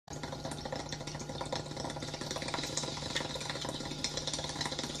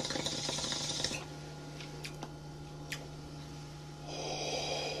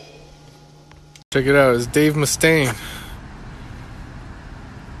Check it out, it's Dave Mustaine.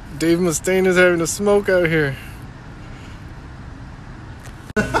 Dave Mustaine is having a smoke out here.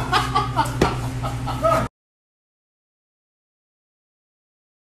 I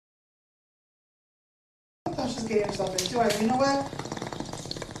thought she was getting herself into it. You know what?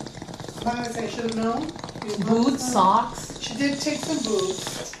 I'm not gonna say I should have known. Boots, socks. She did take some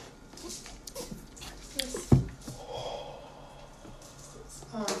boots.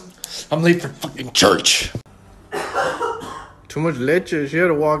 I'm late for fucking church. Too much leche. She had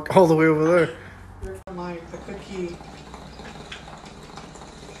to walk all the way over there. Like the cookie,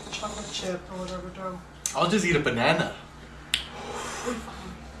 chocolate chip or whatever. Though. I'll just eat a banana.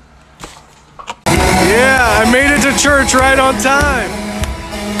 Yeah, I made it to church right on time.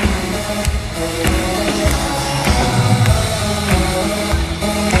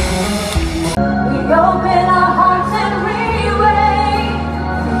 We open our hearts and we wait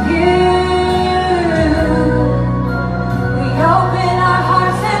for you. We open our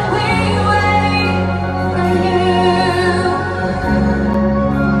hearts and we wait for you.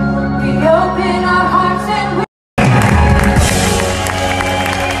 We open our hearts and we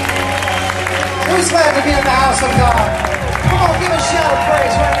Who's glad to be in the house of God? Come on, give a shout of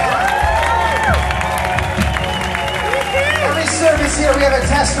praise right now. Every service here, we have a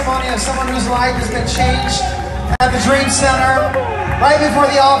testimony of someone whose life has been changed at the Dream Center. Right before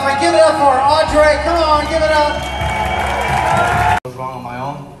the offering, give it up for Audrey. Come on, give it up. I was wrong on my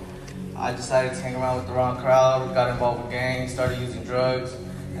own. I decided to hang around with the wrong crowd, got involved with gangs, started using drugs,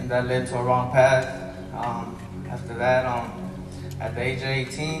 and that led to a wrong path. After that, at the age of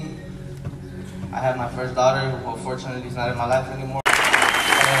 18, I had my first daughter, who unfortunately is not in my life anymore. And,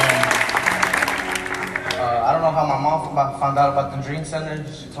 I don't know how my mom found out about the Dream Center.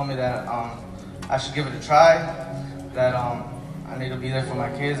 She told me that I should give it a try, that I need to be there for my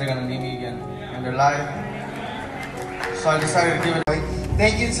kids. They're gonna need me in their life. So I decided to give it.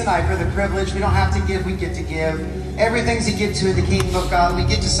 Thank you tonight for the privilege. We don't have to give, we get to give. Everything's to get to in the kingdom of God. We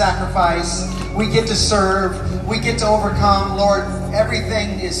get to sacrifice, we get to serve, we get to overcome. Lord,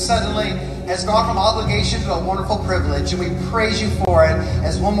 everything is suddenly has gone from obligation to a wonderful privilege, and we praise you for it.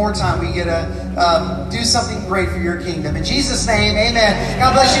 As one more time we get to do something great for your kingdom. In Jesus' name, amen.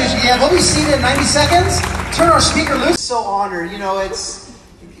 God bless you. Yeah, we'll be seated in 90 seconds. Turn our speaker loose. So honored. You know, it's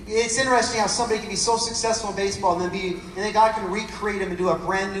interesting how somebody can be so successful in baseball and then God can recreate them and do a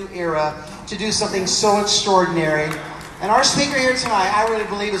brand new era to do something so extraordinary. And our speaker here tonight, I really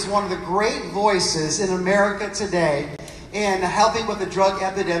believe, is one of the great voices in America today in helping with the drug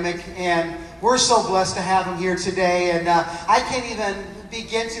epidemic. And we're so blessed to have him here today. And I can't even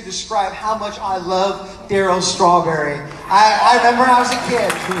begin to describe how much I love Darryl Strawberry. I remember when I was a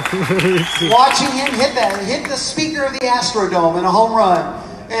kid watching him hit the speaker of the Astrodome in a home run.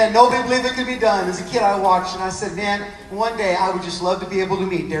 And nobody believed it could be done. As a kid, I watched and I said, man, one day I would just love to be able to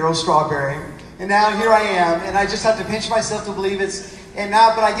meet Darryl Strawberry. And now here I am, and I just have to pinch myself to believe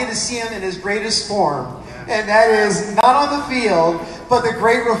but I get to see him in his greatest form. And that is not on the field, but the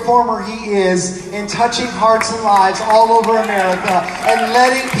great reformer he is in touching hearts and lives all over America and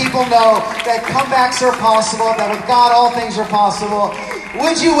letting people know that comebacks are possible, that with God all things are possible.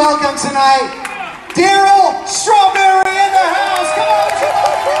 Would you welcome tonight Darryl Strawberry in the house? Come on,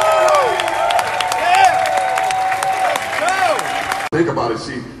 Think about it.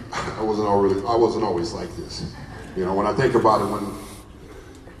 See, I wasn't always like this. You know, when I think about it, when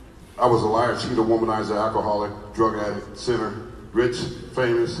I was a liar, cheater, womanizer, alcoholic, drug addict, sinner, rich,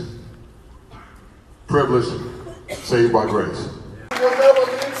 famous, privileged, saved by grace. He will never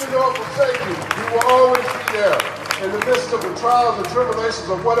leave you nor forsake you. He will always be there. In the midst of the trials and tribulations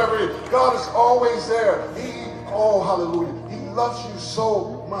of whatever it is, God is always there. Oh, hallelujah. He loves you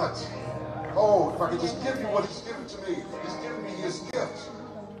so much. Oh, if I could just give you what he's given to me. He's given me his gift.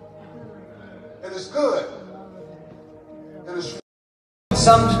 And it's good. And it's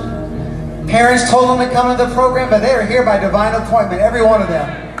Some parents told them to come to the program, but they are here by divine appointment, every one of them.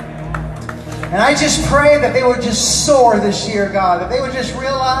 And I just pray that they would just soar this year, God, that they would just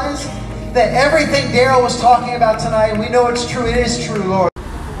realize that everything Darryl was talking about tonight, we know it's true, it is true, Lord.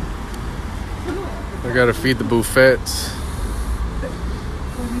 I gotta feed the buffets.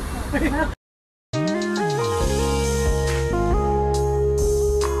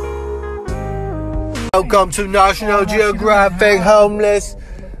 Welcome to National Geographic Homeless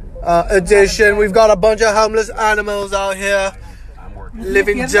Edition. We've got a bunch of homeless animals out here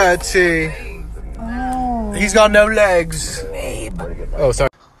living dirty. He's got no legs. Oh, sorry.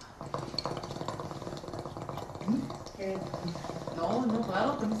 No,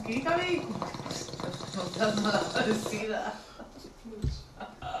 claro, tienes que ir, Gaby. No te vas a decir.